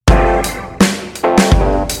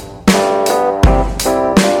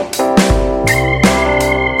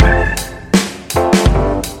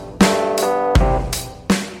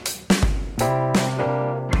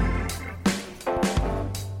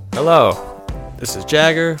Hello, this is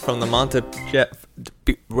Jagger from the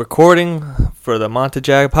recording for the Monte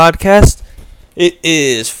Jagger podcast. It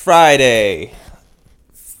is Friday,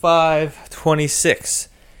 5/26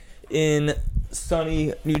 in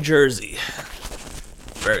sunny New Jersey.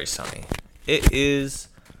 Very sunny. It is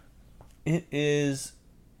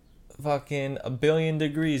fucking a billion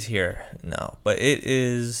degrees here. No, but it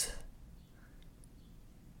is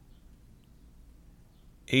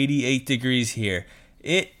 88 degrees here.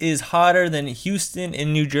 It is hotter than Houston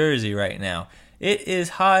and New Jersey right now. It is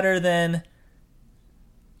hotter than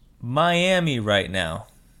Miami right now.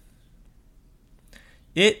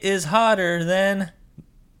 It is hotter than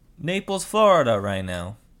Naples, Florida right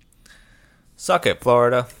now. Suck it,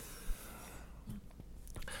 Florida.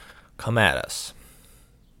 Come at us.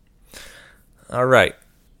 All right.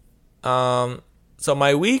 So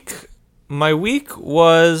my week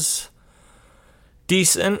was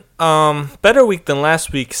decent. Better week than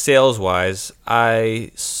last week sales wise.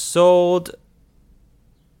 I sold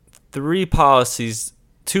three items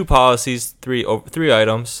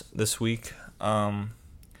this week.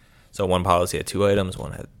 So one policy had 2 items,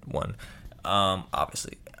 one had 1.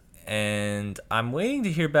 Obviously. And I'm waiting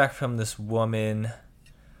to hear back from this woman.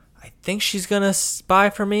 I think she's gonna buy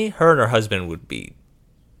for me. Her and her husband would be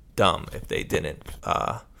dumb if they didn't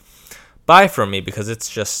buy from me, because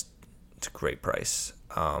it's a great price.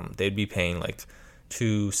 They'd be paying like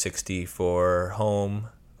 $260 for home,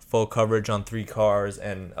 full coverage on 3 cars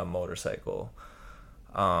and a motorcycle.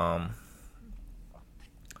 And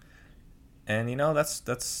you know that's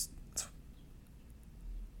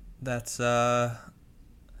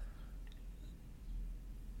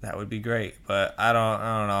that would be great, but I don't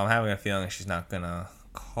know. I'm having a feeling she's not gonna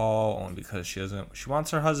call, only because she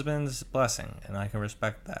wants her husband's blessing, and I can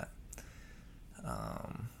respect that.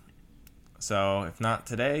 So if not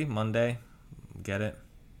today, Monday, get it.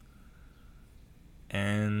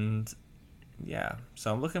 And yeah,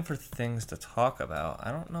 so I'm looking for things to talk about.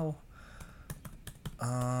 I don't know.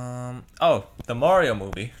 The Mario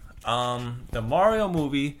movie. The Mario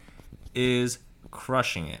movie is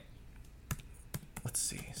crushing it. Let's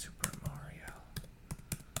see, Super Mario.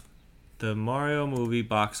 The Mario movie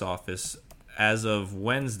box office, as of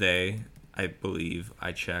Wednesday, I believe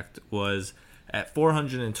I checked, was at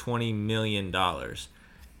 $420 million.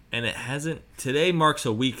 And it hasn't, today marks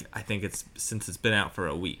a week, I think since it's been out for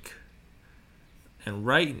a week. And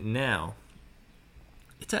right now,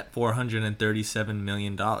 it's at $437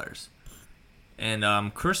 million.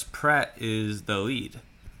 And Chris Pratt is the lead.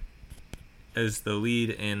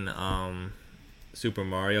 In Super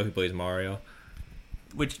Mario. He plays Mario.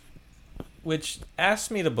 Which asks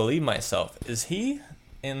me to believe myself. Is he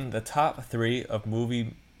in the top 3 of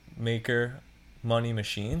movie maker money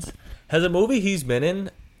machines? Has a movie he's been in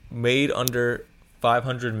made under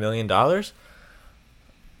 $500 million?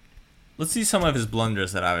 Let's see some of his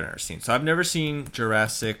blunders that I've never seen. So I've never seen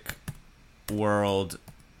Jurassic World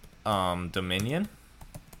Dominion.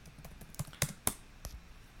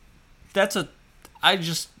 The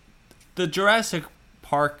Jurassic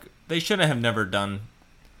Park, they should have never done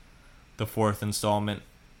the 4th installment,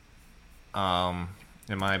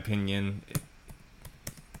 in my opinion.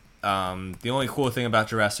 The only cool thing about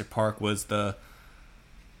Jurassic Park was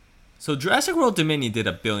so Jurassic World Dominion did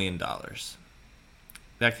 $1 billion.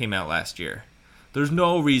 That came out last year. There's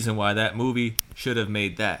no reason why that movie should have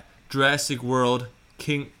made that. Jurassic World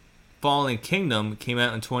Fallen Kingdom came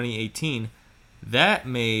out in 2018. That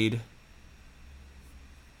made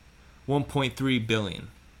 $1.3 billion.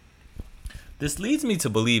 This leads me to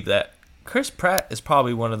believe that Chris Pratt is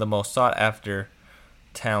probably one of the most sought after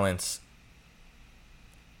talents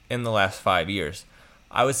in the last 5 years.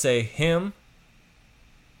 I would say him,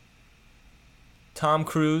 Tom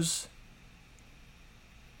Cruise,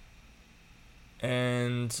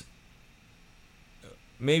 and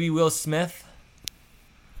maybe Will Smith.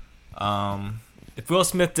 If Will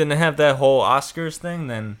Smith didn't have that whole Oscars thing,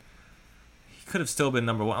 then he could have still been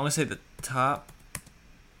number 1. I'm gonna say the top.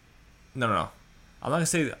 No. I'm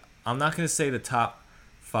not gonna say the top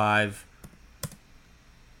 5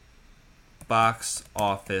 box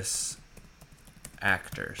office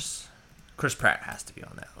actors. Chris Pratt has to be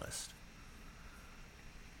on that list.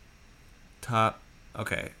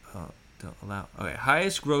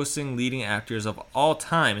 Highest grossing leading actors of all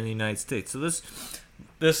time in the United States. So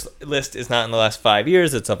this list is not in the last 5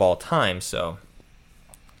 years, it's of all time, so.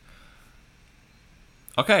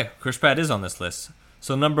 Okay, Chris Pratt is on this list.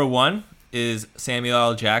 So number 1 is Samuel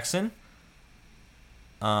L. Jackson.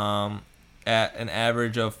 At an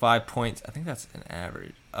average of 5 points. I think that's an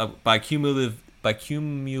average. By cumulative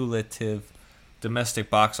domestic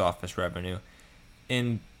box office revenue.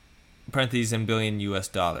 In parentheses in billion US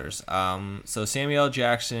dollars. So Samuel L.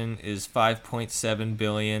 Jackson is 5.7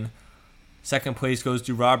 billion. Second place goes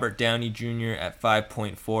to Robert Downey Jr. at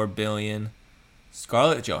 5.4 billion.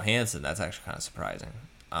 Scarlett Johansson, that's actually kind of surprising.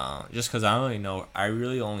 Just because I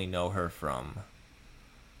really only know her from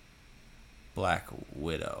Black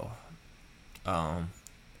Widow.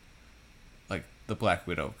 Like the Black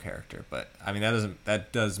Widow character, but I mean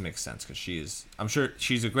that does make sense because I'm sure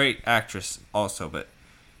she's a great actress also, but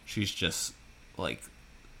she's just like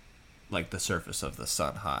the surface of the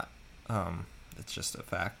sun hot. It's just a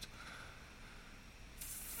fact.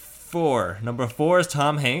 Number 4 is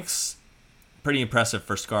Tom Hanks. Pretty impressive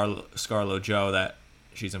for Scarlo Joe that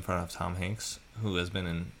she's in front of Tom Hanks, who has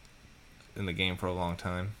been in the game for a long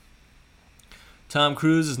time. Tom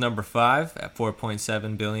Cruise is number 5 at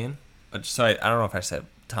 4.7 billion. Sorry, I don't know if I said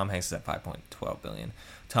Tom Hanks is at 5.12 billion.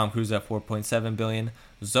 Tom Cruise at 4.7 billion.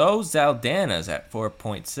 Zoe Saldana is at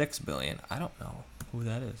 4.6 billion. I don't know who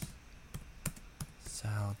that is.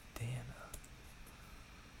 Saldana.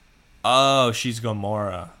 Oh, she's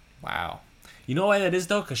Gamora. Wow. You know why that is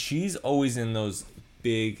though? Because she's always in those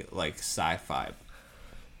big like sci-fi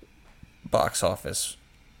box office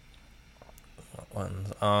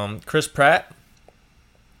ones. Chris Pratt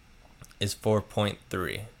is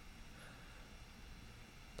 4.3.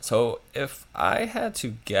 So if I had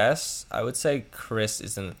to guess, I would say Chris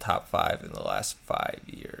is in the top 5 in the last 5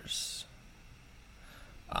 years.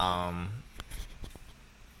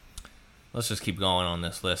 Let's just keep going on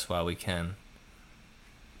this list while we can.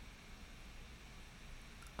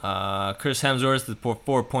 Chris Hemsworth is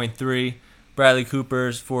 4.3. Bradley Cooper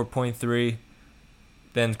is 4.3.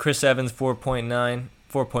 Then Chris Evans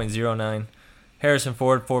 4.09. Harrison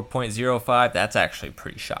Ford 4.05. That's actually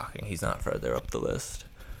pretty shocking. He's not further up the list.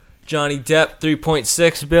 Johnny Depp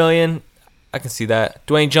 3.6 billion. I can see that.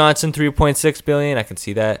 Dwayne Johnson 3.6 billion. I can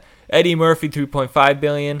see that. Eddie Murphy 3.5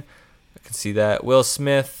 billion. I can see that. Will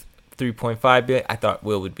Smith 3.5 billion. I thought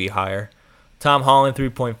Will would be higher. Tom Holland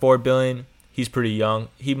 3.4 billion. He's pretty young.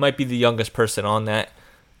 He might be the youngest person on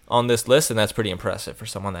this list, and that's pretty impressive for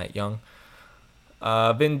someone that young.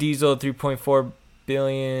 Vin Diesel 3.4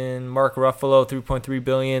 billion. Mark Ruffalo 3.3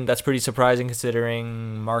 billion. That's pretty surprising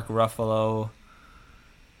considering Mark Ruffalo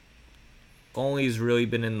only has really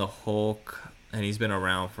been in the Hulk, and he's been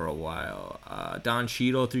around for a while. Don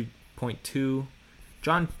Cheadle 3.2.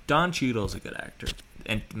 Don Cheadle's a good actor,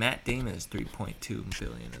 and Matt Damon is 3.2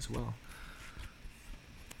 billion as well.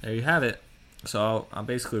 There you have it. So I'm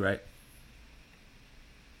basically right.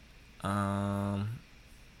 Wow.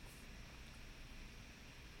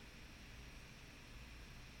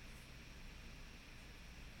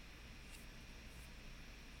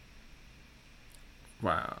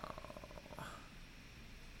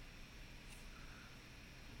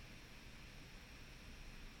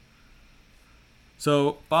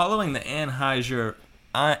 So following the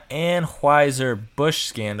Anheuser-Busch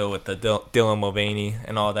scandal with the Dylan Mulvaney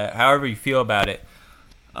and all that, however you feel about it,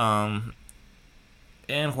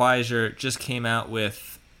 Anheuser just came out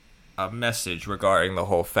with a message regarding the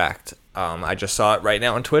whole fact. I just saw it right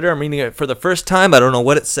now on Twitter. I'm reading it for the first time. I don't know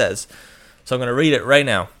what it says, so I'm going to read it right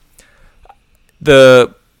now.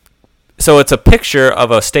 So it's a picture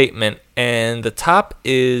of a statement, and the top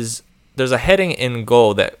is... There's a heading in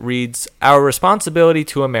gold that reads, "Our responsibility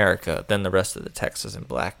to America." Then the rest of the text is in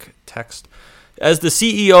black text. As the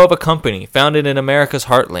CEO of a company founded in America's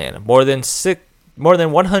heartland more than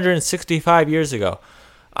 165 years ago,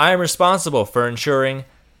 I am responsible for ensuring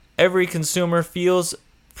every consumer feels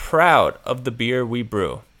proud of the beer we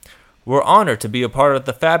brew. We're honored to be a part of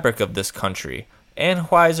the fabric of this country.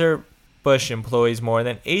 Anheuser-Busch employs more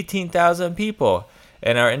than 18,000 people.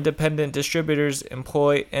 And our independent distributors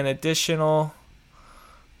employ an additional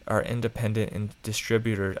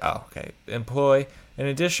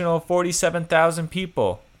 47,000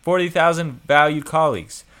 people, 40,000 valued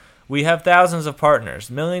colleagues. We have thousands of partners,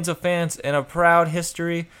 millions of fans, and a proud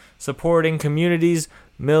history supporting communities,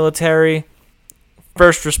 military,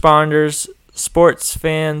 first responders, sports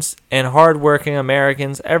fans, and hardworking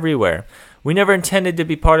Americans everywhere. We never intended to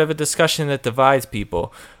be part of a discussion that divides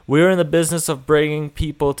people. We are in the business of bringing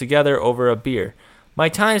people together over a beer. My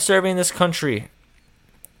time serving this country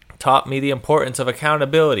taught me the importance of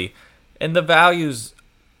accountability and the values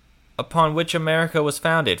upon which America was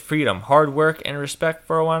founded: freedom, hard work, and respect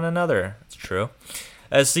for one another. It's true.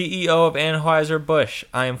 As CEO of Anheuser-Busch,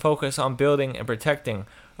 I am focused on building and protecting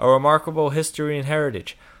a remarkable history and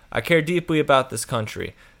heritage. I care deeply about this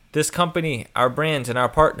country. This company, our brands, and our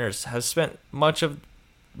partners have spent much of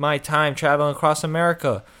my time traveling across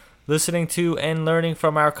America, listening to and learning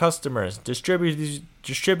from our customers,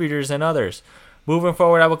 distributors, and others. Moving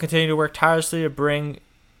forward, I will continue to work tirelessly to bring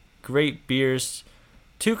great beers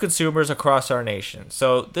to consumers across our nation.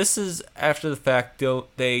 So this is after the fact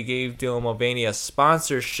they gave Dylan Mulvaney a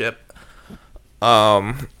sponsorship.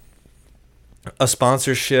 A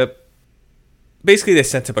sponsorship. Basically, they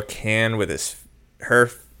sent him a can with her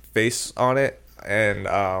face on it, and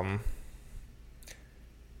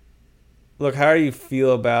look, how do you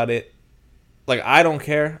feel about it? Like, I don't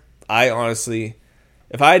care. I honestly,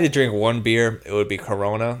 if I had to drink one beer, it would be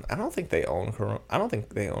Corona. I don't think they own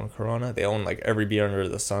Corona. They own like every beer under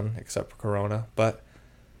the sun except for Corona. But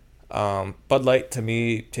Bud Light to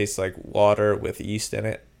me tastes like water with yeast in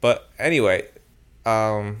it. But anyway,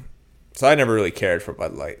 so I never really cared for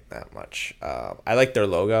Bud Light that much. I like their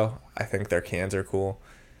logo. I think their cans are cool.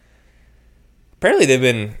 Apparently, they've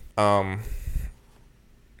been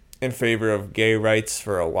in favor of gay rights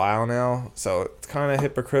for a while now, so it's kind of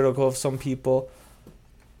hypocritical of some people.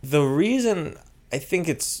 The reason I think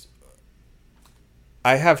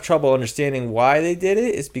I have trouble understanding why they did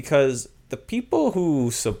it is because the people who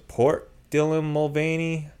support Dylan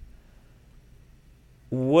Mulvaney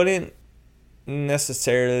wouldn't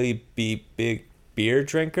necessarily be big beer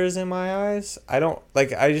drinkers in my eyes. I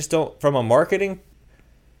just don't, from a marketing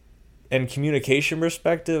and communication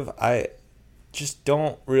perspective, I just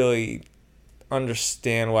don't really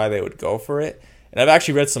understand why they would go for it. And I've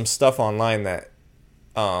actually read some stuff online that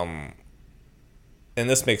and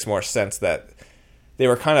this makes more sense, that they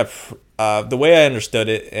were kind of the way I understood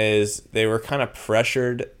it is they were kind of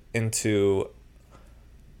pressured into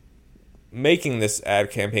making this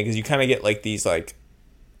ad campaign because you kind of get like these like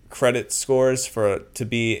credit scores to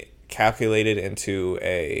be calculated into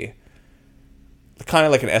a kind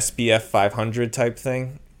of like an SPF 500 type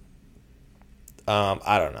thing.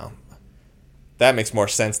 I don't know. That makes more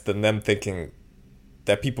sense than them thinking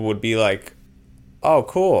that people would be like, oh,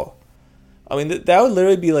 cool. I mean, that would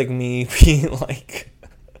literally be like me being like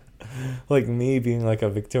me being like a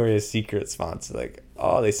Victoria's Secret sponsor. Like,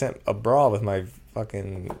 oh, they sent a bra with my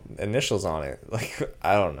fucking initials on it. Like,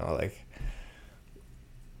 I don't know. Like,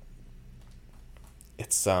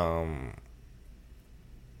 it's,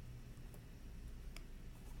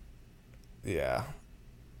 yeah.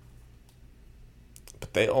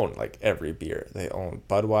 But they own like every beer. They own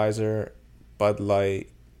Budweiser, Bud Light,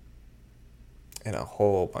 and a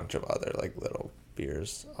whole bunch of other like little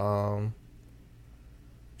beers. Trying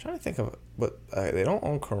to think of what they don't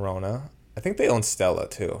own Corona. I think they own Stella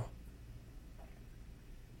too.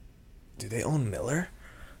 Do they own Miller?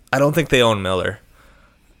 I don't think they own Miller.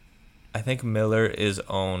 I think Miller is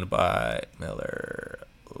owned by Miller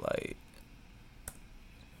Lite.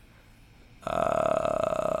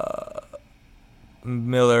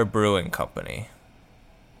 Miller Brewing Company.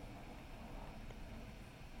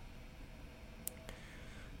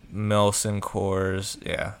 Molson Coors,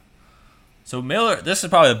 yeah. So Miller, this is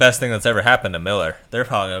probably the best thing that's ever happened to Miller. They're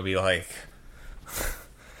probably gonna be like,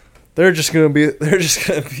 There just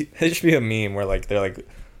be a meme where like they're like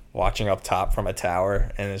watching up top from a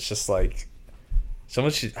tower, and it's just like,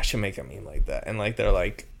 I should make a meme like that, and like they're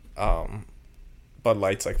like, Bud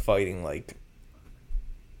Light's like fighting like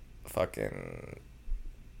fucking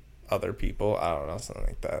other people. I don't know, something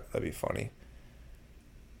like that. That'd be funny.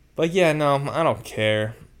 But yeah, no, I don't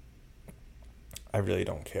care. I really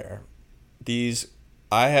don't care.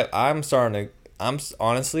 I'm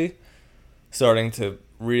honestly starting to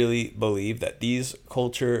really believe that these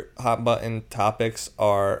culture hot button topics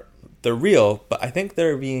they're real, but I think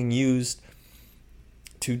they're being used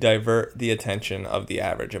to divert the attention of the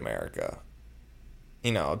average America.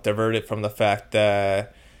 You know, divert it from the fact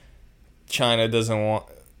that China doesn't want,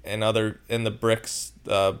 in the BRICS,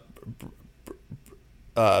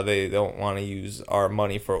 they don't want to use our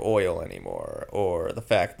money for oil anymore, or the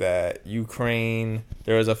fact that Ukraine,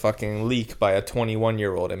 there was a fucking leak by a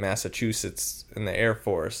 21-year-old in Massachusetts in the Air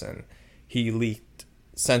Force, and he leaked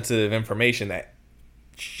sensitive information that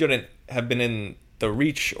shouldn't have been in the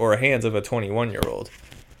reach or hands of a 21-year-old.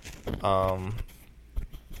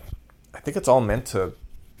 I think it's all meant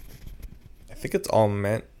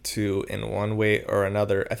to, in one way or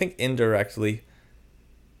another, I think indirectly,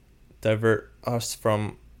 divert us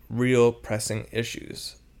from real pressing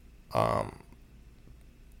issues,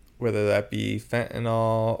 whether that be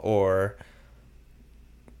fentanyl or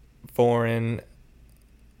foreign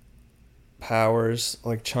powers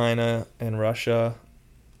like China and Russia,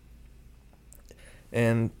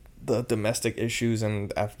 and the domestic issues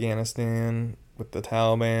in Afghanistan with the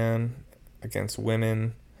Taliban against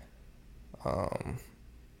women.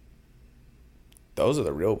 Those are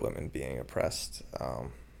the real women being oppressed.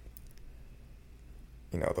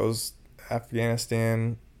 Those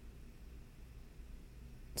Afghanistan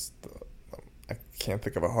I can't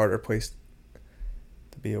think of a harder place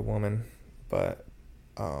to be a woman, but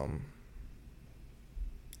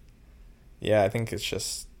yeah, I think it's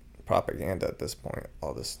just propaganda at this point.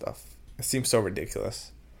 All this stuff, it seems so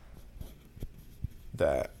ridiculous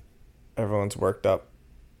that everyone's worked up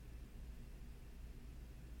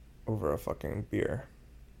over a fucking beer.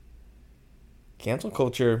 Cancel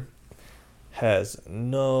culture it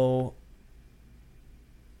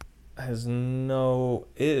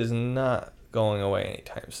is not going away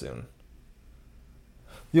anytime soon.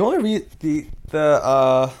 The only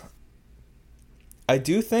I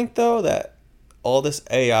do think though that all this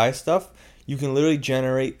AI stuff, you can literally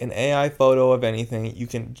generate an AI photo of anything.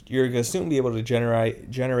 You're gonna soon be able to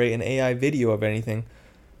generate an AI video of anything.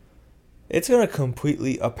 It's gonna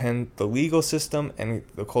completely upend the legal system and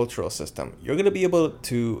the cultural system. You're gonna be able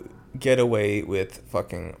to get away with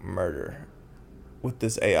fucking murder with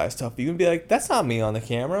this AI stuff. You can be like, that's not me on the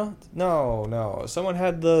camera. No. Someone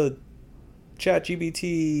had the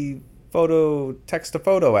ChatGPT text to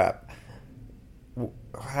photo app.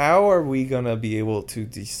 How are we gonna be able to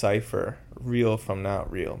decipher real from not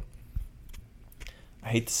real? I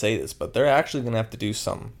hate to say this, but they're actually gonna have to do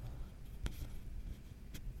some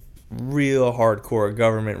real hardcore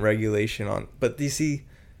government regulation on. But you see,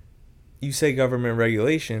 you say government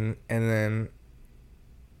regulation, and then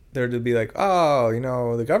they're to be like, oh,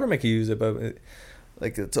 the government can use it, but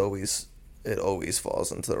it always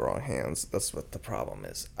falls into the wrong hands. That's what the problem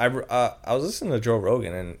is. I was listening to Joe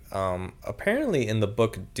Rogan, and apparently in the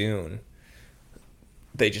book Dune,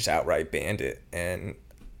 they just outright banned it, and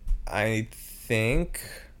I think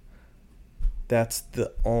that's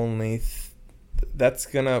the only. It's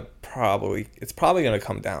probably gonna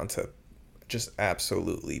come down to just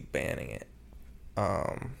absolutely banning it.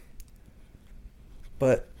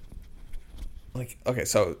 But okay,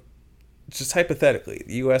 so just hypothetically,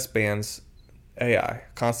 the U.S. bans AI,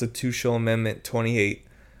 Constitutional Amendment 28,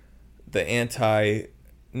 the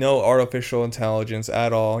no artificial intelligence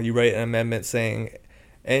at all. You write an amendment saying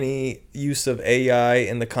any use of AI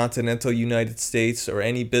in the continental United States or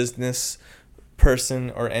any business, person,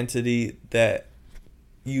 or entity that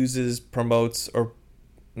uses,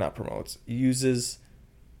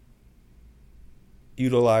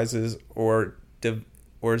 utilizes, or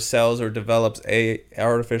sells or develops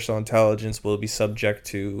artificial intelligence will be subject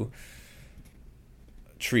to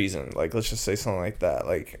treason. Let's just say something like that.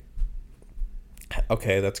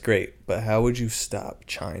 Okay, that's great, but how would you stop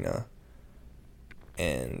China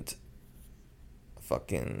and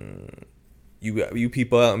fucking you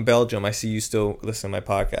people out in Belgium? I see you still listen to my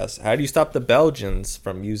podcast. How do you stop the Belgians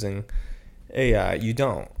from using AI? You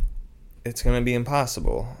don't. It's gonna be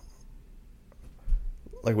impossible.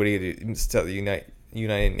 What do you do? Tell the United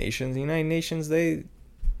Nations? The United Nations, they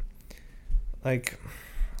who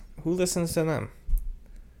listens to them?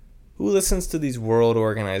 Who listens to these world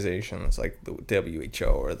organizations like the WHO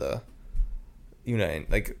or the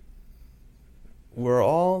United? We're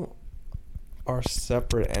all are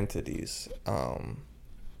separate entities.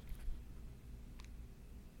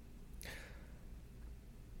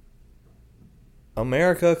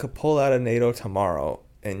 America could pull out of NATO tomorrow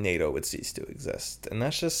and NATO would cease to exist. And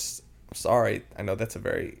that's just, sorry, I know that's a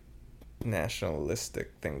very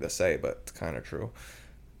nationalistic thing to say, but it's kind of true.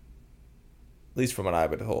 At least from what I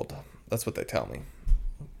would hold. That's what they tell me.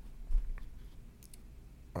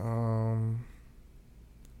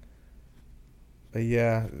 But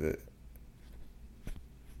yeah,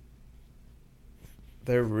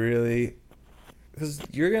 they're really, because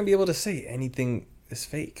you're gonna be able to say anything is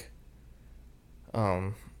fake.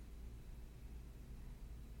 Where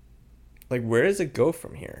does it go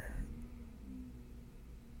from here?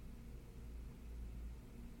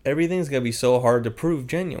 Everything's gonna be so hard to prove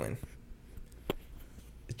genuine.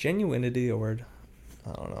 Is genuinity a word?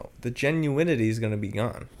 I don't know. The genuinity is gonna be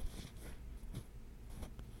gone.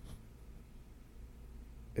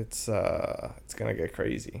 It's gonna get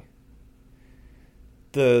crazy.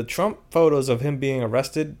 The Trump photos of him being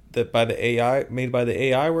arrested made by the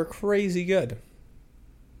AI were crazy good.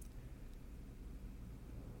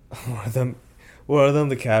 One of them,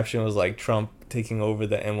 the caption was Trump taking over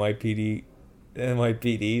the NYPD.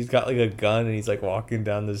 He's got a gun and he's walking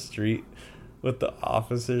down the street with the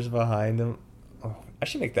officers behind him. Oh, I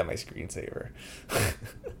should make that my screensaver.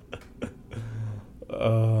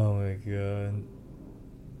 Oh my god.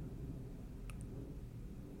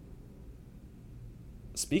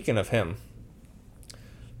 Speaking of him,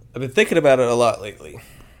 I've been thinking about it a lot lately.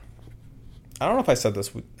 I don't know if I said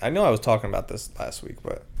this. I know I was talking about this last week,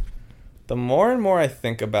 but the more and more I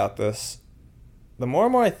think about this, the more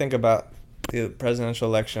and more I think about the presidential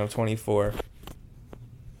election of 24,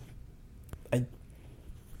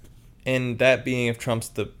 And that being if Trump's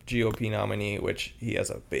the GOP nominee, which he has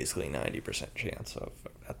a basically 90% chance of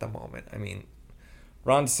at the moment. I mean,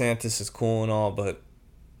 Ron DeSantis is cool and all, but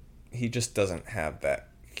he just doesn't have that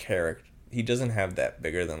character. He doesn't have that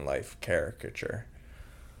bigger than life caricature.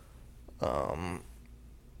 And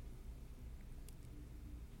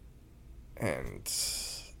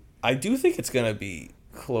I do think it's going to be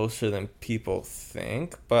closer than people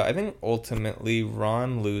think, but I think ultimately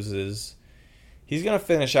Ron loses. He's going to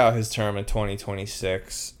finish out his term in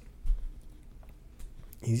 2026.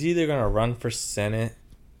 He's either going to run for Senate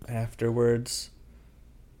afterwards,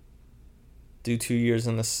 do 2 years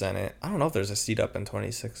in the Senate. I don't know if there's a seat up in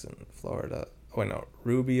 26 in Florida. Oh, wait, no.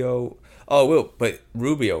 Rubio. Oh, will, but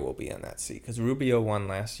Rubio will be in that seat because Rubio won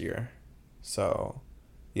last year. So,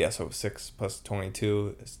 yeah, so 6 plus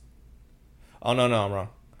 22 is... Oh, no, I'm wrong.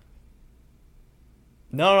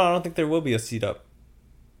 No, I don't think there will be a seat up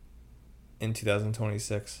in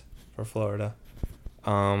 2026 for Florida.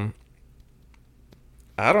 I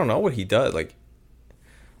don't know what he does. Like,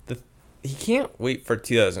 he can't wait for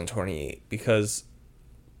 2028 because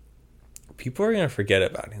people are going to forget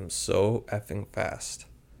about him so effing fast.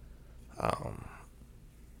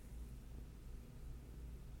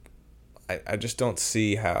 I just don't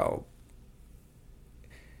see how,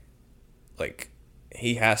 like,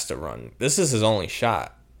 he has to run. This is his only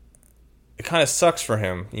shot. It kind of sucks for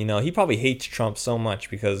him. You know, he probably hates Trump so much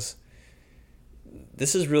because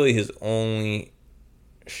this is really his only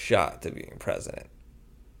shot to being president.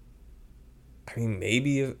 I mean,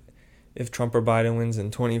 maybe if Trump or Biden wins in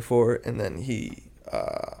 24 and then he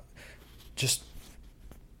just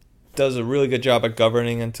does a really good job at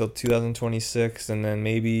governing until 2026 and then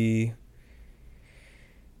maybe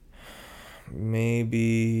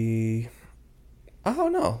I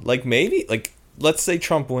don't know. Like maybe like let's say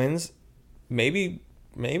Trump wins, maybe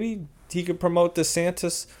he could promote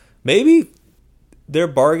DeSantis. Maybe they're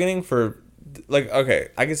bargaining for like okay,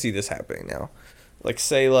 I can see this happening now. Like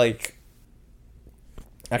say like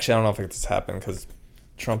actually I don't know if it's happened because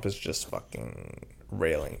Trump is just fucking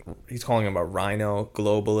railing. He's calling him a rhino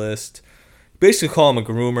globalist. Basically call him a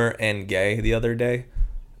groomer and gay the other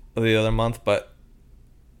month, but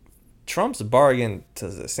Trump's bargain to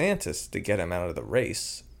DeSantis to get him out of the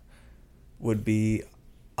race would be,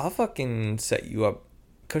 I'll fucking set you up,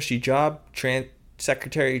 cushy job,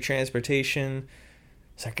 Secretary of Transportation,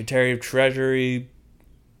 Secretary of Treasury,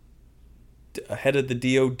 head of the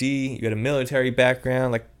DOD, you got a military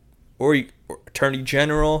background, like, or Attorney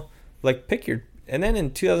General, like pick your, and then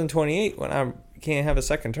in 2028 when I can't have a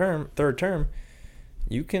third term,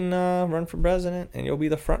 you can run for president and you'll be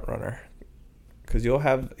the front runner. Because you'll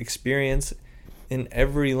have experience in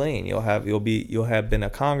every lane. You'll have been a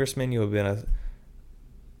congressman. You'll have been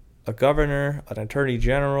a governor, an attorney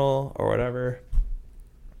general, or whatever.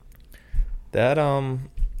 That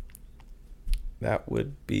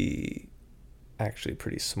would be actually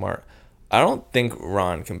pretty smart. I don't think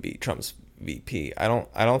Ron can beat Trump's VP. I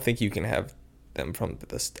don't think you can have them from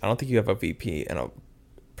this. I don't think you have a VP and a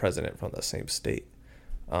president from the same state.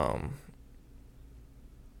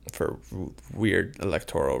 For weird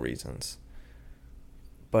electoral reasons.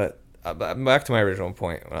 But back to my original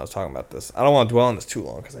point when I was talking about this. I don't want to dwell on this too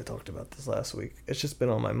long because I talked about this last week. It's just been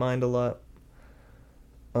on my mind a lot.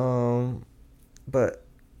 But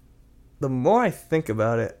the more I think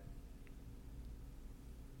about it,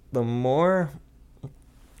 the more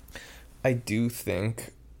I do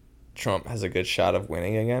think Trump has a good shot of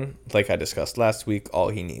winning again. Like I discussed last week, all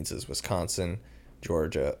he needs is Wisconsin,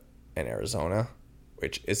 Georgia, and Arizona,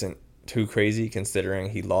 which isn't too crazy considering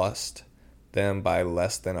he lost them by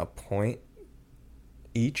less than a point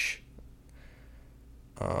each.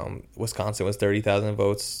 Wisconsin was 30,000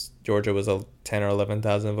 votes, Georgia was 10 or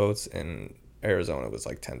 11,000 votes, and Arizona was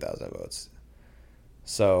like 10,000 votes.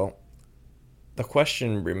 So the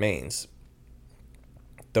question remains,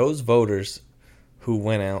 those voters who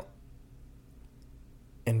went out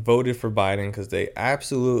and voted for Biden because they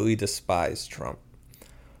absolutely despise Trump,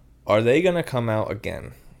 are they going to come out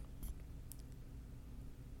again?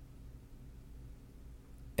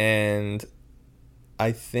 And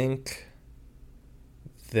I think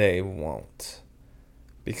they won't.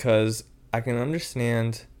 Because I can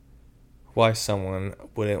understand why someone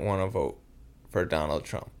wouldn't want to vote for Donald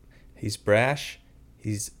Trump. He's brash.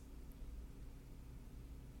 He's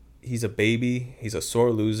a baby. He's a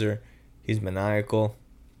sore loser. He's maniacal.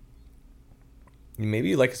 Maybe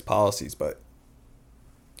you like his policies, but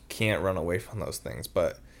can't run away from those things.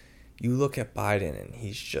 But you look at Biden and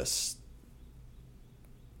he's just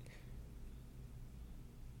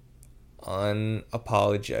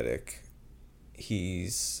unapologetic.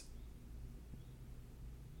 He's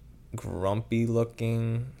grumpy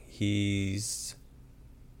looking. You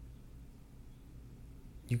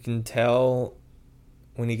can tell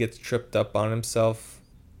when he gets tripped up on himself.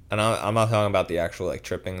 And I'm not talking about the actual like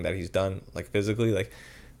tripping that he's done, like physically, like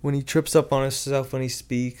when he trips up on himself when he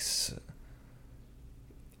speaks.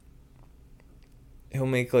 He'll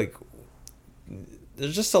make like,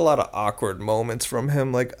 there's just a lot of awkward moments from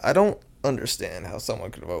him. Like, I don't understand how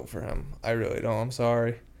someone could vote for him. I really don't. I'm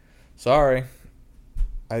sorry.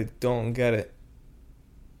 I don't get it.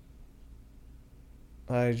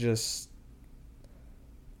 I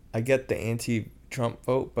get the anti-Trump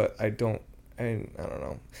vote, but I don't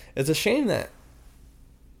know. It's a shame that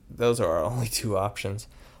those are our only two options.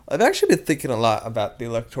 I've actually been thinking a lot about the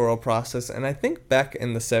electoral process, and I think back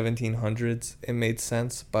in the 1700s it made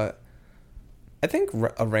sense, but I think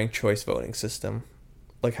a ranked choice voting system,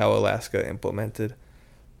 like how Alaska implemented,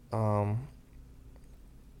 I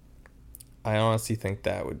honestly think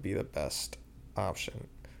that would be the best option.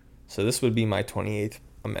 So this would be my 28th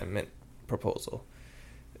Amendment proposal.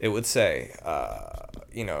 It would say,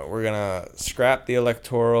 we're going to scrap the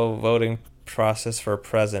electoral voting process for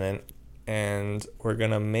president, and we're going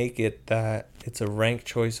to make it that it's a ranked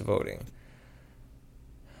choice voting.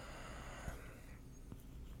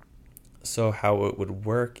 So how it would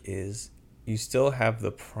work is you still have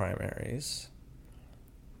the primaries.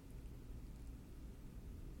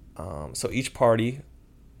 So each party,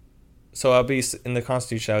 so I'll be in the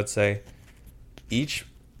Constitution, I would say each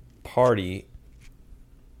party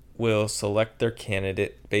will select their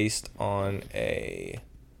candidate based on a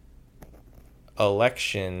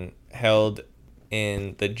election held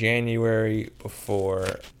in the January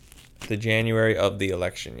before the January of the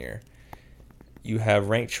election year. You have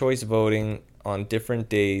ranked choice voting on different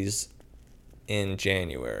days in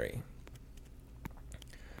January.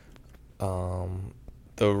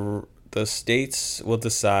 The states will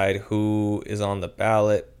decide who is on the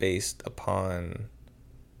ballot based upon,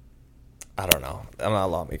 I don't know, I'm not a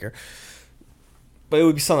lawmaker, but it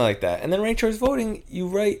would be something like that. And then ranked choice voting, you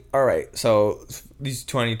write, all right, so these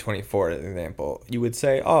 2024 example, you would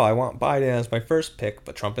say, oh, I want Biden as my first pick,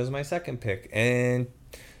 but Trump as my second pick, and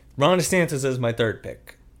Ron DeSantis as my third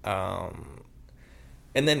pick. And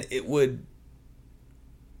then it would,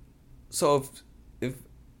 so if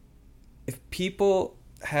people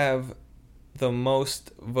have the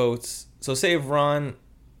most votes, so say if Ron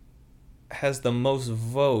has the most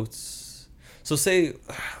votes, so say,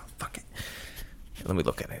 fuck it, let me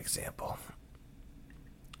look at an example.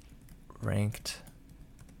 Ranked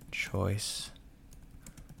choice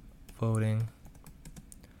voting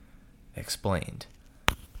explained.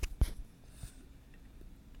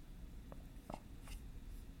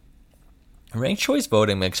 Ranked choice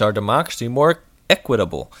voting makes our democracy more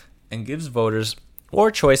equitable and gives voters more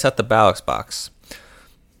choice at the ballot box.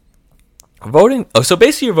 So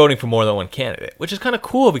basically you're voting for more than one candidate, which is kind of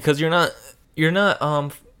cool because you're not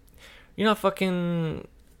fucking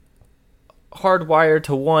hardwired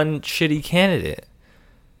to one shitty candidate.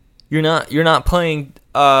 You're not voting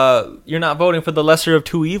for the lesser of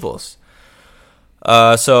two evils.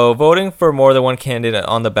 So voting for more than one candidate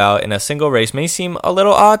on the ballot in a single race may seem a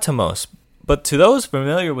little odd to most, but to those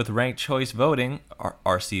familiar with ranked choice voting,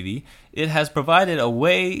 RCV, it has provided a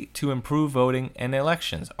way to improve voting in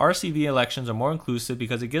elections. RCV elections are more inclusive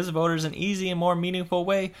because it gives voters an easy and more meaningful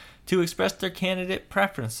way to express their candidate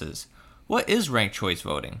preferences. What is ranked choice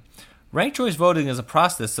voting? Ranked choice voting is a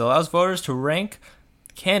process that allows voters to rank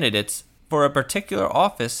candidates for a particular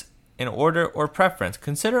office in order or preference.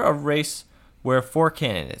 Consider a race where 4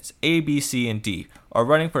 candidates, A, B, C, and D, are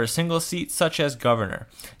running for a single seat, such as governor.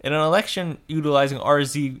 In an election utilizing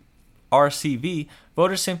RCV,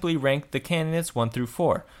 voters simply rank the candidates 1 through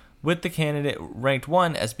 4, with the candidate ranked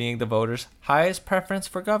 1 as being the voter's highest preference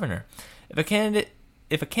for governor. If a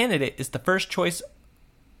candidate is the first choice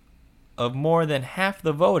of more than half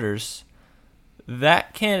the voters,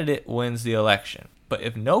 that candidate wins the election. But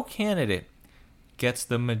if no candidate gets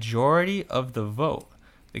the majority of the vote,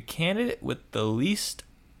 the candidate with the least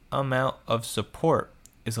amount of support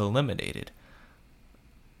is eliminated.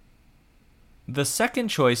 The second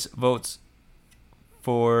choice votes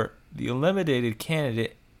for the eliminated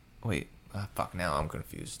candidate. Now I'm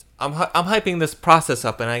confused. I'm hyping this process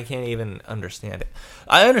up and I can't even understand it.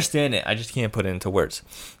 I understand it, I just can't put it into words.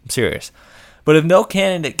 I'm serious. But if no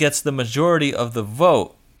candidate gets the majority of the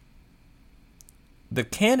vote, the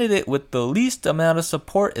candidate with the least amount of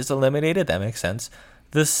support is eliminated. That makes sense.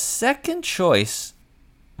 The second choice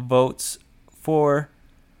votes for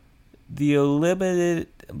the eliminated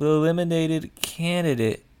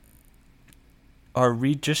candidate are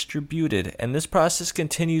redistributed, and this process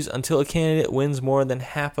continues until a candidate wins more than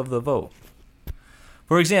half of the vote.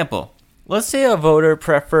 For example, let's say a voter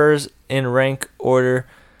prefers in rank order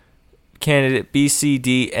candidate B, C,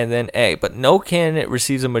 D, and then A, but no candidate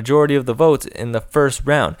receives a majority of the votes in the first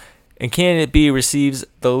round, and candidate B receives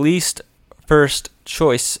the least first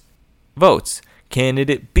choice votes.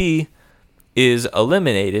 Candidate B is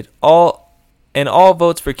eliminated. All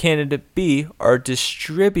votes for candidate B are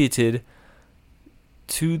distributed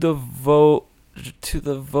to the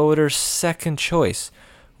voter's second choice,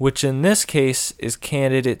 which in this case is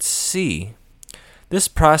candidate C. This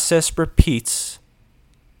process repeats.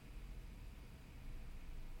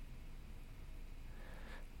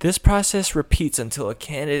 Until a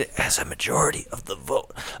candidate has a majority of the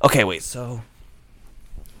vote. Okay, wait, so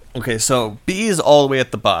B is all the way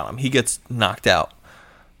at the bottom. He gets knocked out.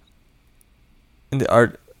 And they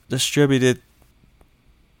are distributed.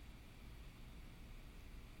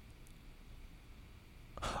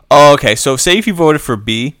 Oh, okay, so say if you voted for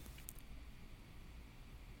B.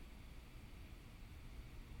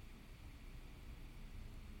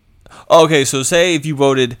 Okay, so say if you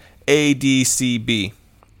voted A, D, C, B.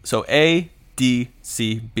 So A, D,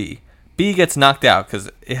 C, B. B gets knocked out because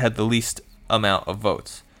it had the least amount of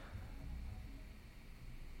votes.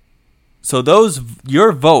 So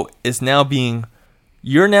your vote is now being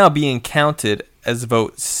counted as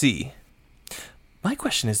vote C. My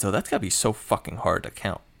question is though, that's gotta be so fucking hard to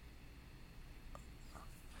count.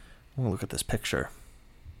 I'm gonna look at this picture.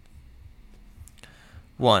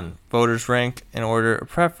 1. Voters rank in order of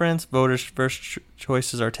preference. Voters' first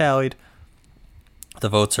choices are tallied. The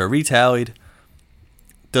votes are retallied.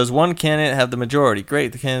 Does one candidate have the majority?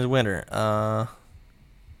 Great, the candidate's winner.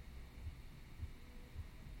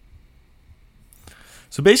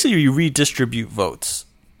 So basically, you redistribute votes.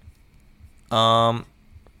 It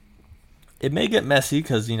may get messy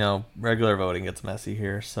because, regular voting gets messy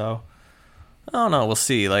here. So, I don't know. We'll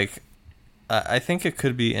see. I think it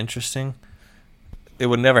could be interesting. It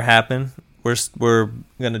would never happen. We're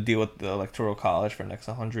going to deal with the Electoral College for the next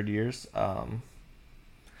 100 years.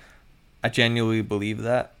 I genuinely believe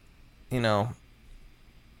that. The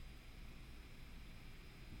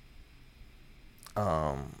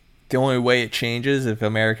only way it changes if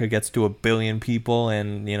America gets to 1 billion people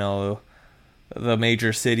and, the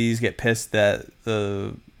major cities get pissed that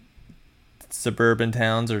the suburban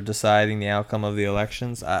towns are deciding the outcome of the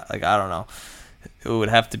elections. I don't know. It would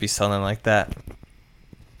have to be something like that.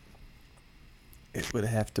 It would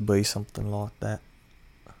have to be something like that.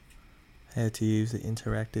 I had to use the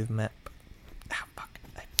interactive map. Ah, fuck.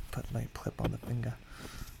 I put my clip on the finger.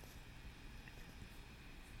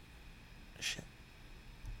 Shit.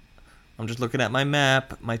 I'm just looking at my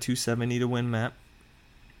map, my 270 to win map.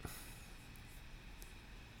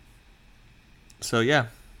 So, yeah.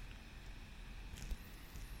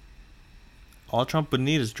 All Trump would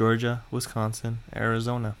need is Georgia, Wisconsin,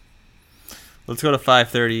 Arizona. Let's go to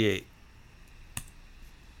 538.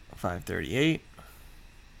 538.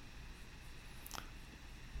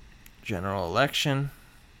 General election.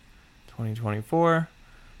 2024.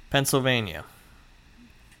 Pennsylvania.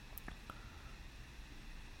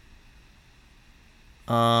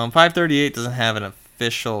 538 doesn't have an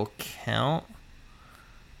official count.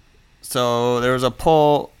 So there was a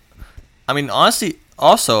poll. I mean, honestly,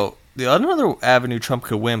 also the another avenue Trump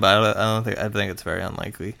could win, but I think it's very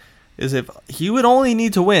unlikely, is if he would only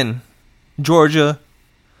need to win Georgia.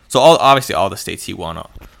 So obviously all the states he won,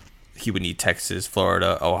 he would need Texas,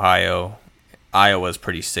 Florida, Ohio, Iowa's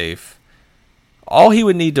pretty safe. All he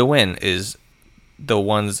would need to win is the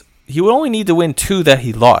ones he would only need to win 2 that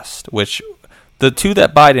he lost, which the 2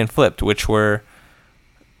 that Biden flipped, which were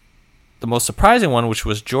the most surprising one, which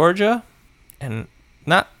was Georgia, and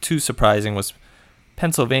not too surprising was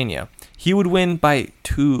Pennsylvania. He would win by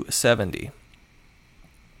 270.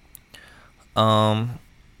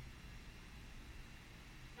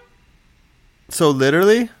 So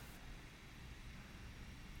literally,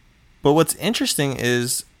 but what's interesting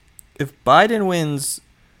is if Biden wins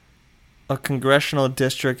a congressional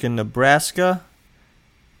district in Nebraska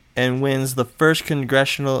and wins the 1st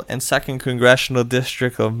congressional and 2nd congressional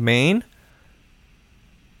district of Maine,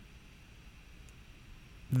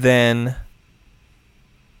 then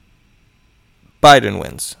Biden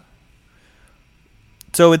wins.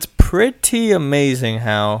 So it's pretty amazing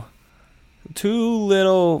how 2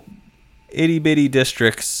 little itty-bitty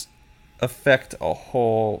districts affect a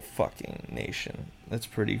whole fucking nation. That's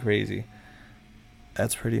pretty crazy.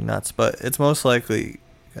 That's pretty nuts. But it's most likely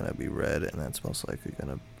going to be red, and that's most likely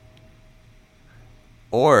going to...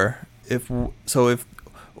 Or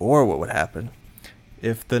what would happen?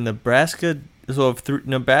 If the Nebraska So if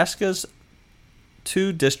Nebraska's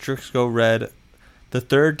 2 districts go red, the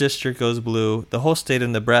 3rd district goes blue, the whole state of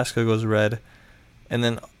Nebraska goes red, and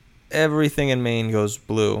then everything in Maine goes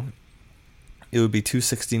blue, it would be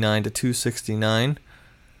 269 to 269.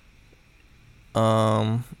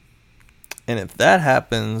 And if that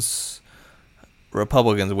happens,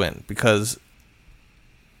 Republicans win because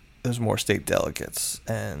there's more state delegates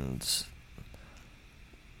and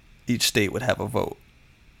each state would have a vote.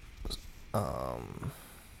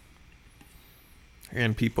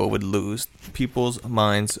 And people would lose. People's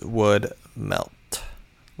minds would melt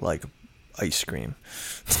like ice cream.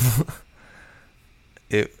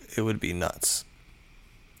 It would be nuts.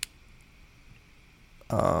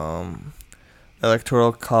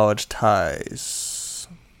 Electoral college ties.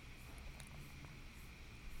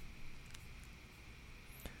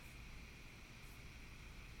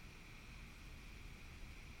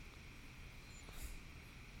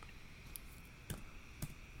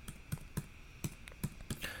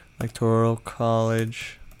 Electoral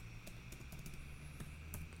college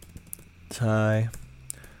tie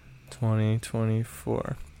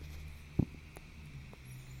 2024.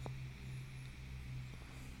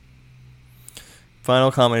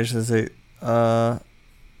 Final combinations say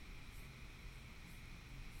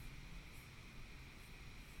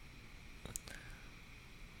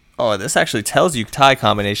this actually tells you tie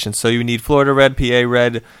combinations. So you need Florida red, PA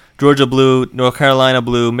red, Georgia blue, North Carolina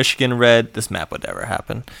blue, Michigan red. This map would never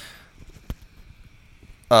happen.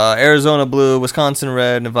 Arizona blue, Wisconsin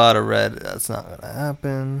red, Nevada red. That's not going to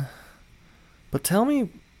happen. But tell me.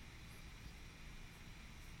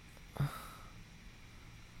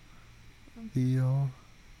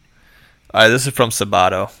 Alright, this is from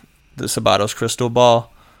Sabato. The Sabato's crystal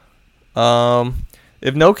ball.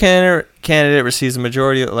 If no candidate receives a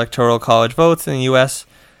majority of electoral college votes in the U.S.,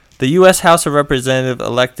 the U.S. House of Representatives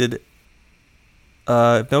elected.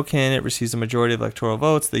 If no candidate receives a majority of electoral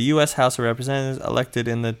votes, the U.S. House of Representatives elected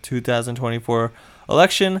in the 2024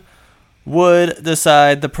 election would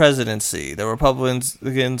decide the presidency. The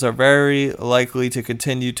Republicans are very likely to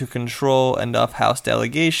continue to control enough House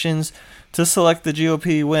delegations to select the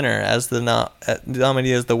GOP winner as the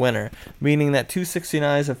nominee as the winner, meaning that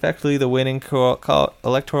 269 is effectively the winning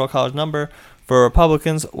electoral college number for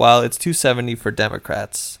Republicans, while it's 270 for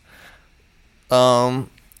Democrats.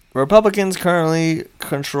 Republicans currently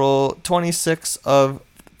control 26 of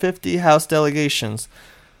 50 House delegations.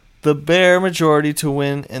 The bare majority to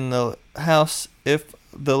win in the House if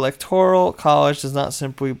the Electoral College does not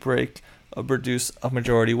simply break or produce a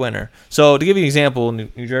majority winner. So to give you an example,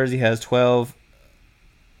 New Jersey has 12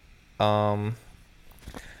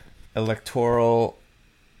 electoral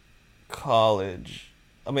college.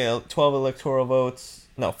 12 electoral votes.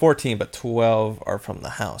 No, 14, but 12 are from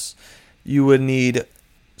the House. You would need.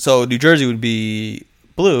 So New Jersey would be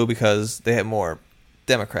blue because they have more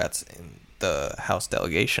Democrats in the House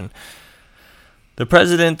delegation. The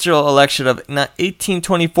presidential election of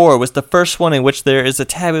 1824 was the first one in which there is a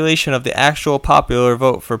tabulation of the actual popular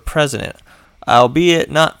vote for president,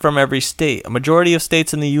 albeit not from every state. A majority of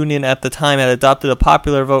states in the Union at the time had adopted a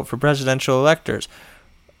popular vote for presidential electors.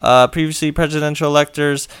 Previously, presidential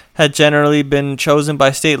electors had generally been chosen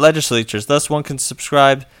by state legislatures. Thus, one can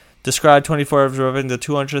describe 24 as representing the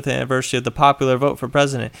 200th anniversary of the popular vote for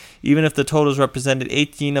president, even if the totals represented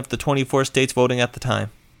 18 of the 24 states voting at the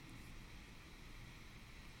time.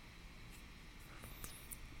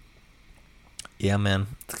 Yeah, man.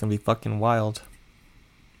 It's going to be fucking wild.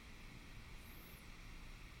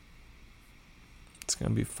 It's going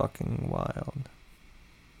to be fucking wild.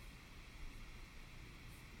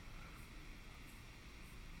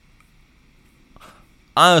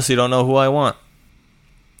 I honestly don't know who I want.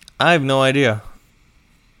 I have no idea.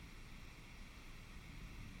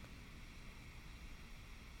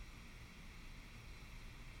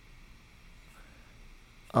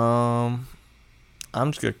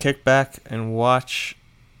 I'm just going to kick back and watch.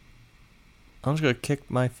 I'm just going to kick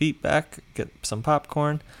my feet back, get some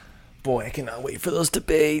popcorn. Boy, I cannot wait for those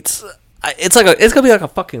debates. It's going to be like a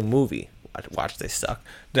fucking movie. Watch, they suck.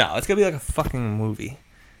 No, it's going to be like a fucking movie.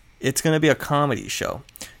 It's going to be a comedy show.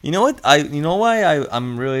 You know what? You know why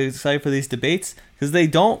I'm really excited for these debates? Because they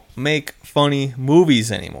don't make funny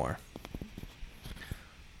movies anymore.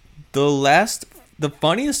 The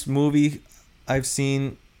funniest movie I've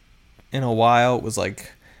seen in a while was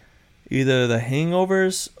like either The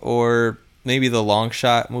Hangovers or maybe the Long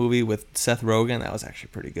Shot movie with Seth Rogen. That was actually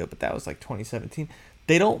pretty good, but that was like 2017.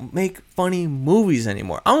 They don't make funny movies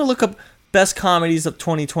anymore. I'm going to look up best comedies of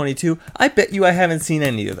 2022. I bet you I haven't seen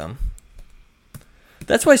any of them.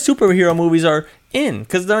 That's why superhero movies are in,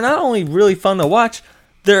 because they're not only really fun to watch,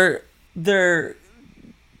 they're they're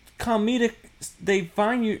comedic. They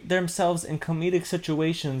find themselves in comedic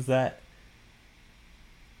situations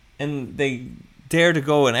and they dare to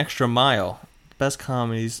go an extra mile. Best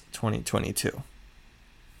comedies 2022.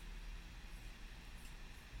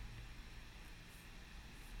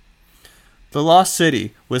 The Lost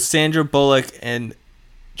City with Sandra Bullock and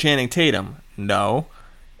Channing Tatum. No.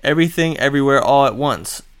 Everything Everywhere All at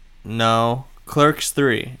Once. No. Clerks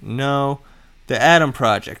 3. No. The Adam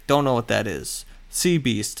Project. Don't know what that is. Sea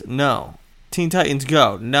Beast. No. Teen Titans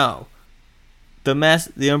Go. No. The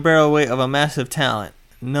Unbearable Weight of a Massive Talent.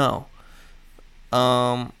 No.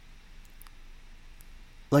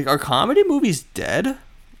 Like, are comedy movies dead?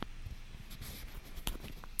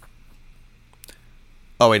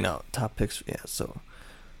 Oh, wait, no. Top picks. Yeah, so.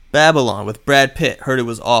 Babylon with Brad Pitt. Heard it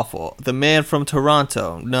was awful. The Man from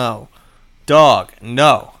Toronto. No. Dog.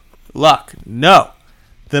 No. Luck. No.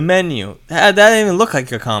 The Menu. That didn't even look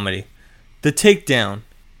like a comedy. The Takedown.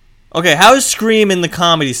 Okay, how is Scream in the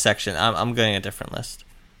comedy section? I'm getting a different list.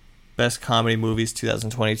 Best comedy movies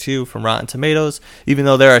 2022 from Rotten Tomatoes, even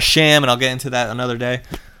though they're a sham, and I'll get into that another day.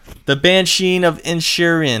 The Banshee of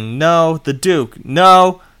Inisherin. No. The Duke.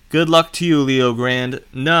 No. Good luck to you, Leo Grand.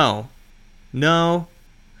 No. No.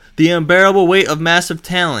 The Unbearable Weight of Massive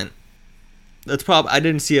Talent. That's probably, I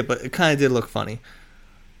didn't see it, but it kind of did look funny.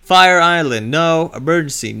 Fire Island. No.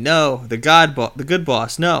 Emergency. No. The Good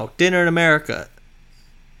Boss. No. Dinner in America.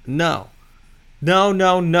 No. No,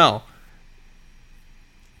 no, no.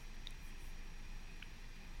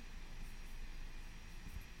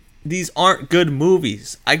 These aren't good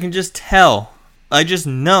movies. I can just tell. I just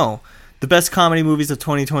know. The Best Comedy Movies of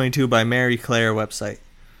 2022 by Mary Claire website.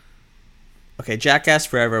 Okay, Jackass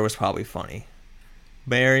Forever was probably funny.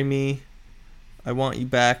 Marry Me. I Want You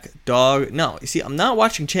Back. Dog. No, you see, I'm not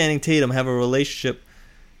watching Channing Tatum have a relationship.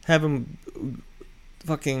 Have him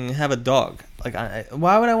fucking have a dog. Like,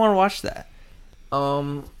 why would I want to watch that?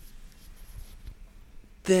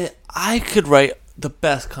 I could write the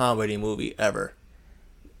best comedy movie ever.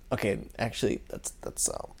 Okay, actually, that's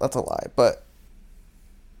a lie, but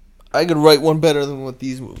I could write one better than what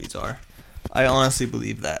these movies are. I honestly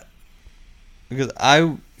believe that.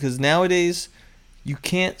 Because nowadays you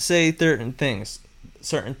can't say certain things.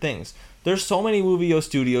 There's so many movie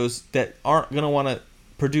studios that aren't gonna want to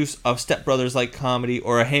produce a Step Brothers like comedy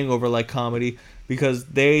or a Hangover like comedy because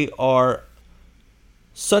they are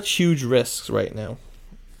such huge risks right now.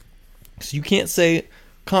 So you can't say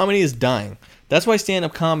comedy is dying. That's why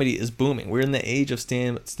stand-up comedy is booming. We're in the age of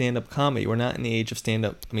stand-up comedy. We're not in the age of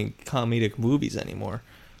comedic movies anymore.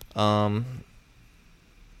 Because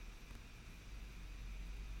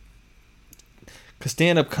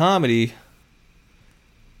stand-up comedy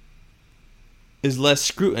is less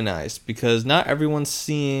scrutinized because not everyone's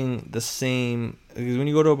seeing the same. Because when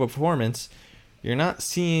you go to a performance, you're not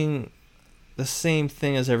seeing the same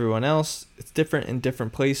thing as everyone else. It's different in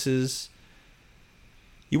different places.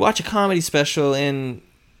 You watch a comedy special and,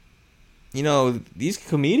 you know, these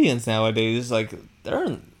comedians nowadays, like,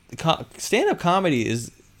 stand-up comedy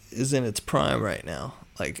is in its prime right now.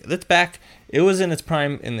 Like, that's back. It was in its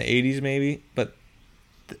prime in the 80s maybe, but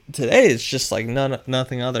today it's just like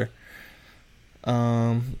nothing other.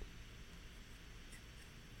 I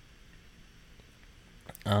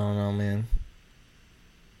don't know, man.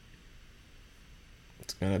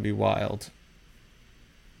 It's gonna be wild.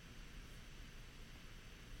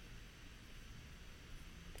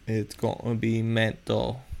 It's gonna be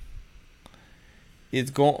mental. It's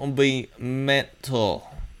gonna be mental.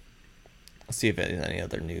 Let's see if there's any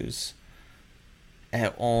other news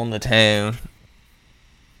out on the town.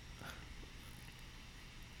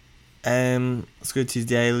 Let's go to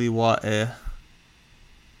Daily Water.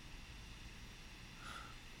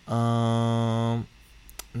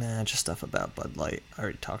 Just stuff about Bud Light. I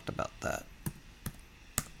already talked about that.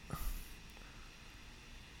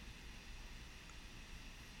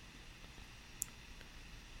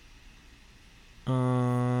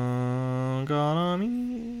 Gonna me.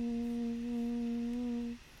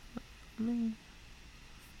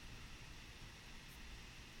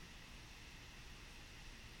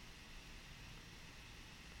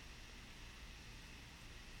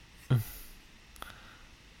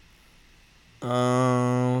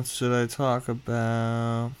 What should I talk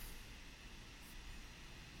about?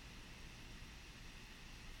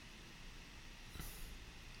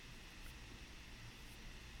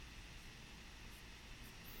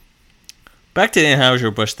 Back to the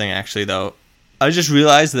Anheuser-Busch thing, actually, though. I just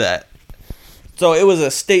realized that. So it was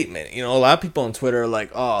a statement. You know, a lot of people on Twitter are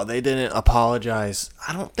like, oh, they didn't apologize.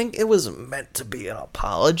 I don't think it was meant to be an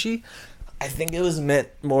apology. I think it was meant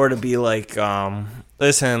more to be like,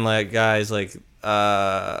 listen, like guys, like,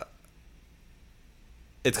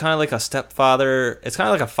 it's kind of like a stepfather. It's kind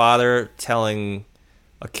of like a father telling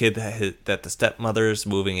a kid that the stepmother's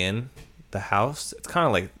moving in the house. It's kind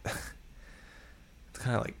of like, it's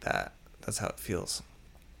kind of like that. That's how it feels.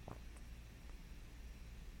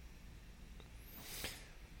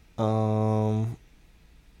 I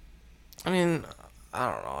mean,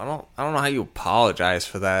 I don't know. I don't know how you apologize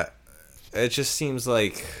for that. It just seems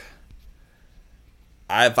like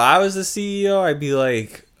if I was the CEO, I'd be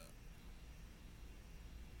like,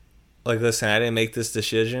 listen, I didn't make this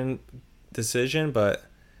decision, but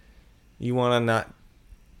you want to not.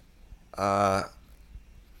 I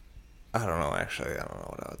don't know. Actually, I don't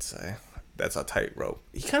know what I would say. That's a tightrope.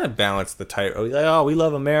 He kind of balanced the tightrope. He's like, oh, we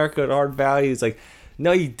love America and our values. Like,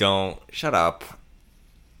 no, you don't. Shut up.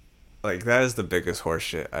 Like, that is the biggest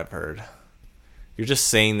horseshit I've heard. You're just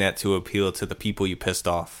saying that to appeal to the people you pissed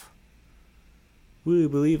off. We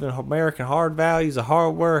believe in American hard values of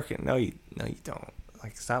hard work. And no, you don't.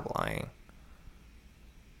 Like, stop lying.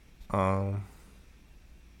 But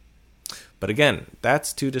again,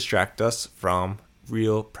 that's to distract us from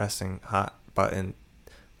real pressing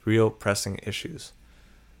real pressing issues.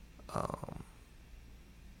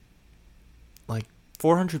 Like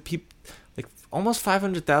 400 people, like almost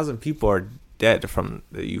 500,000 people are dead from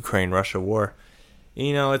the Ukraine-Russia war.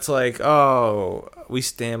 You know, it's like, oh, we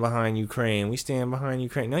stand behind Ukraine. We stand behind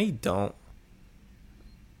Ukraine. No, you don't.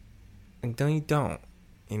 No, you don't.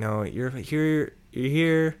 You know, you're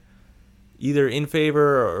here either in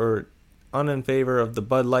favor or in favor of the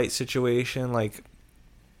Bud Light situation. Like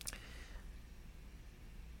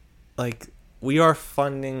we are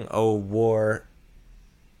funding a war,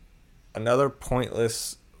 another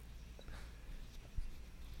pointless,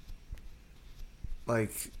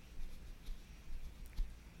 like,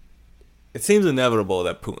 it seems inevitable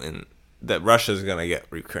that Russia's gonna get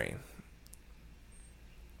Ukraine.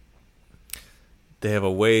 They have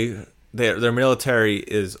a way. Their military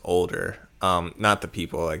is older. Not the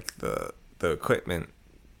people, like the equipment.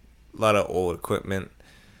 A lot of old equipment.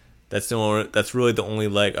 That's really the only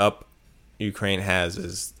leg up Ukraine has,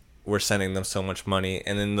 is we're sending them so much money.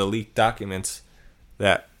 And in the leaked documents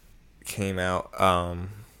that came out,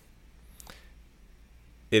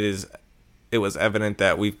 it was evident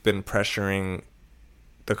that we've been pressuring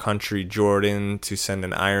the country Jordan to send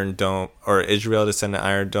an Iron Dome, or Israel to send an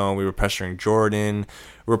Iron Dome. We were pressuring Jordan.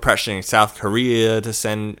 We were pressuring South Korea to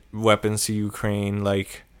send weapons to Ukraine.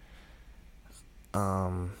 Like,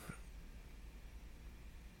 I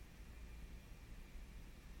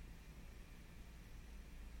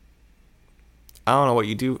don't know what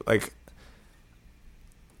you do. Like,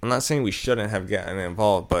 I'm not saying we shouldn't have gotten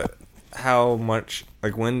involved, but how much,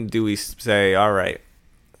 like, when do we say, all right,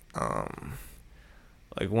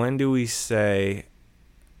 like, when do we say,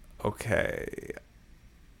 okay,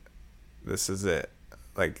 this is it?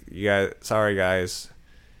 Like, you guys, sorry guys.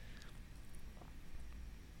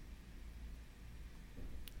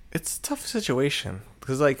 It's a tough situation.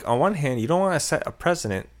 Because, like, on one hand, you don't want to set a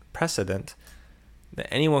precedent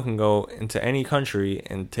that anyone can go into any country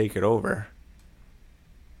and take it over.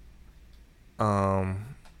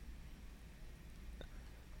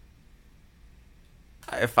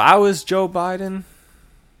 If I was Joe Biden,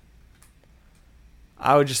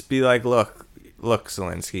 I would just be like, look,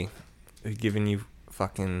 Zelensky, we've given you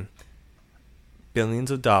fucking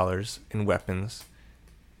billions of dollars in weapons.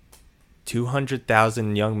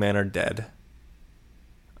 200,000 young men are dead.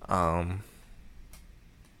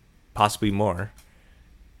 Possibly more.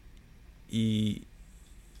 You're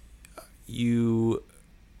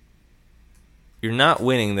not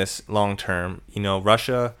winning this long term. You know,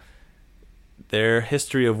 Russia, their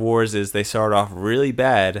history of wars is they start off really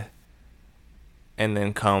bad and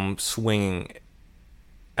then come swinging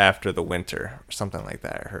after the winter, or something like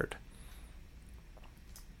that, I heard.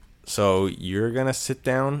 So you're going to sit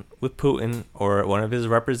down with Putin or one of his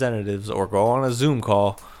representatives or go on a Zoom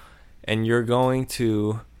call, and you're going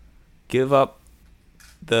to give up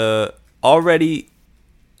the already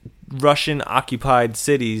Russian-occupied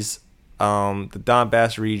cities, the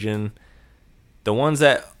Donbass region, the ones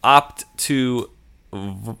that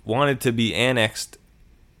wanted to be annexed,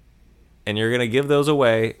 and you're going to give those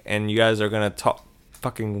away, and you guys are going to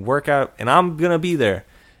fucking work out, and I'm going to be there,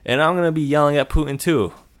 and I'm going to be yelling at Putin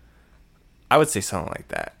too. I would say something like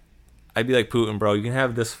that. I'd be like, Putin, bro, you can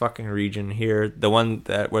have this fucking region here, the one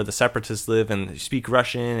where the separatists live and speak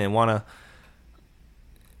Russian and they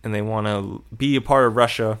want to be a part of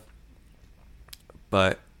Russia,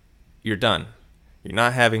 but you're done. You're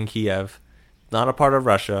not having Kiev. It's not a part of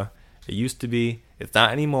Russia. It used to be. It's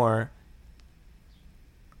not anymore.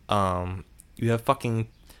 You have fucking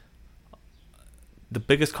the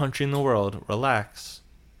biggest country in the world. Relax.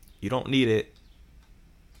 You don't need it.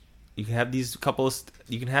 You can have these couple of,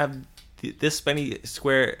 you can have this many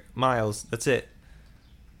square miles. That's it.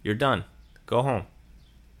 You're done. Go home.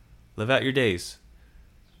 Live out your days.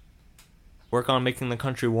 Work on making the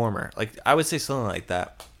country warmer. Like, I would say something like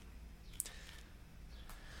that.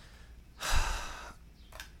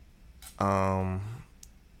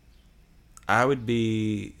 I would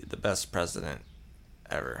be the best president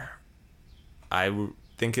ever.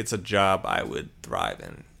 Think it's a job I would thrive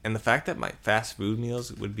in. And the fact that my fast food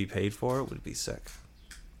meals would be paid for would be sick.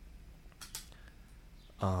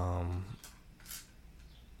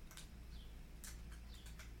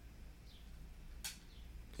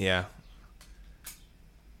 Yeah.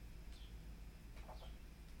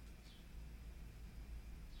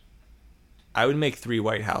 I would make 3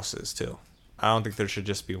 White Houses too. I don't think there should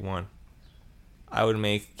just be one. I would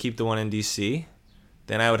keep the one in DC.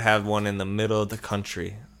 Then I would have one in the middle of the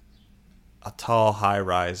country. A tall high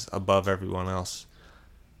rise above everyone else.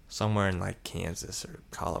 Somewhere in like Kansas or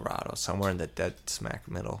Colorado. Somewhere in the dead smack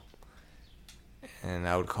middle. And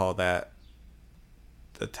I would call that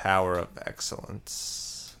the Tower of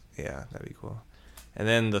Excellence. Yeah, that'd be cool. And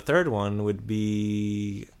then the third one would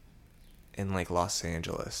be in like Los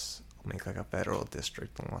Angeles. I'll make like a federal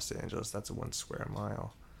district in Los Angeles. That's 1 square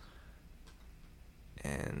mile.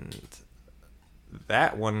 And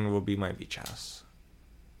that one will be my beach house.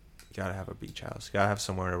 You gotta have a beach house. You gotta have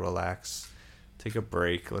somewhere to relax. Take a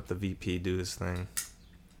break. Let the VP do his thing.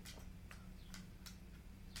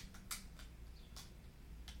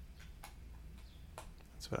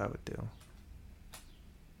 That's what I would do.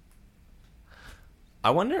 I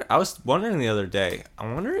was wondering the other day,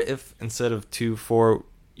 I wonder if instead of 2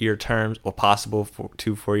 4-year terms, or possible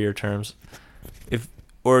 2 4-year terms,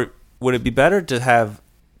 or would it be better to have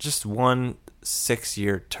just 1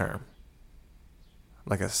 6-year term?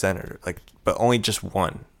 Like a senator, but only just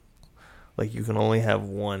one. Like you can only have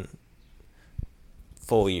 1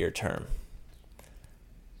 full year term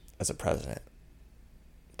as a president.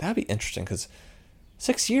 That'd be interesting because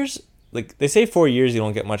 6 years, like they say 4 years you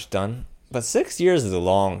don't get much done, but 6 years is a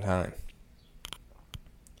long time.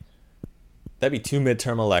 That'd be 2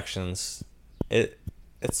 midterm elections.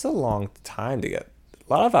 It's a long time to get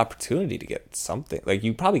a lot of opportunity to get something. Like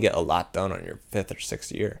you probably get a lot done on your 5th or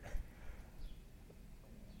 6th year.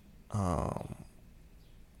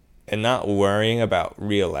 And not worrying about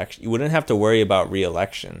re-election. You wouldn't have to worry about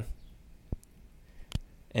re-election.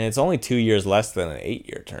 And it's only 2 years less than an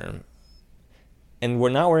 8-year term. And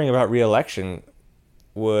we're not worrying about re-election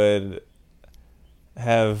would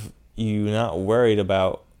have you not worried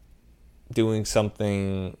about doing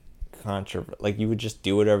something controversial. Like you would just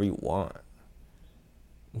do whatever you want.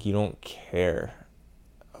 You don't care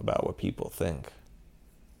about what people think.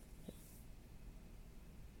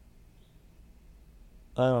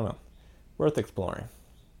 I don't know. Worth exploring.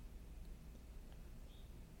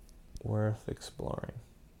 Worth exploring.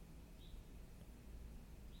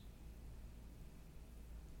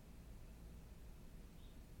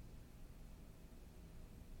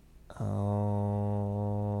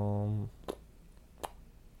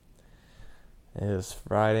 It is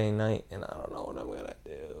Friday night and I don't know what I'm gonna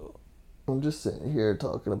do. I'm just sitting here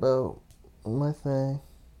talking about my thing.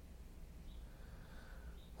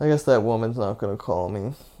 I guess that woman's not gonna call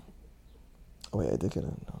me. Oh wait, I did get a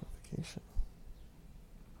notification.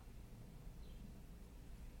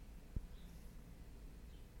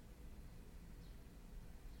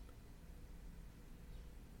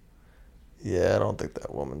 Yeah, I don't think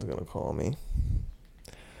that woman's gonna call me.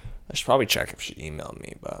 I should probably check if she emailed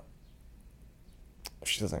me, but if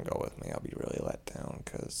she doesn't go with me, I'll be really let down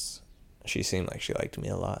because she seemed like she liked me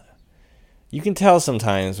a lot. You can tell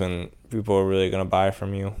sometimes when people are really going to buy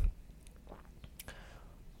from you.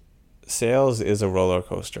 Sales is a roller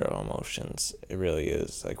coaster of emotions. It really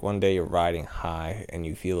is. Like one day you're riding high and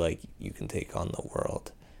you feel like you can take on the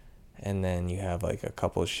world. And then you have like a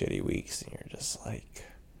couple of shitty weeks and you're just like,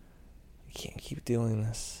 I can't keep doing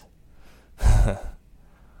this.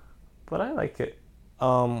 But I like it.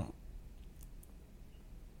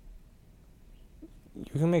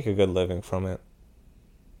 You can make a good living from it.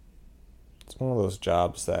 It's one of those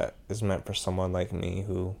jobs that is meant for someone like me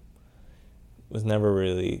who was never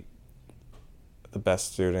really the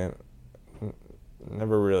best student,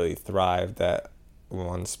 never really thrived at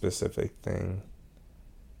one specific thing.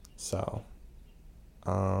 So,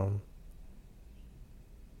 and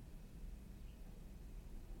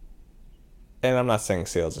I'm not saying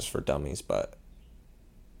sales is for dummies, but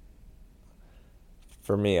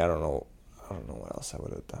for me, I don't know what else I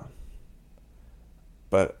would have done.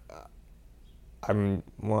 but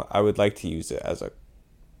I would like to use it as a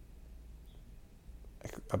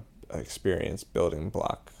experience building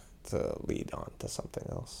block to lead on to something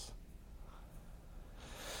else.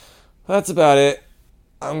 That's about it.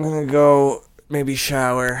 I'm gonna go maybe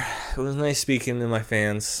shower. It was nice speaking to my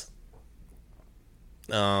fans.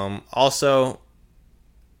 Also,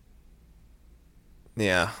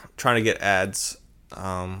 yeah, trying to get ads.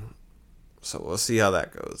 So we'll see how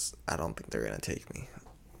that goes. I don't think they're gonna take me,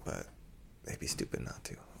 but they'd be stupid not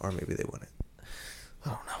to, or maybe they wouldn't. I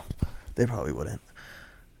don't know. They probably wouldn't.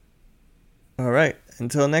 All right.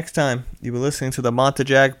 Until next time, you were listening to the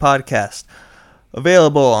Montajag podcast,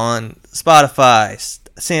 available on Spotify,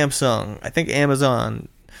 Samsung, I think Amazon,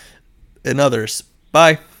 and others.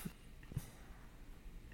 Bye.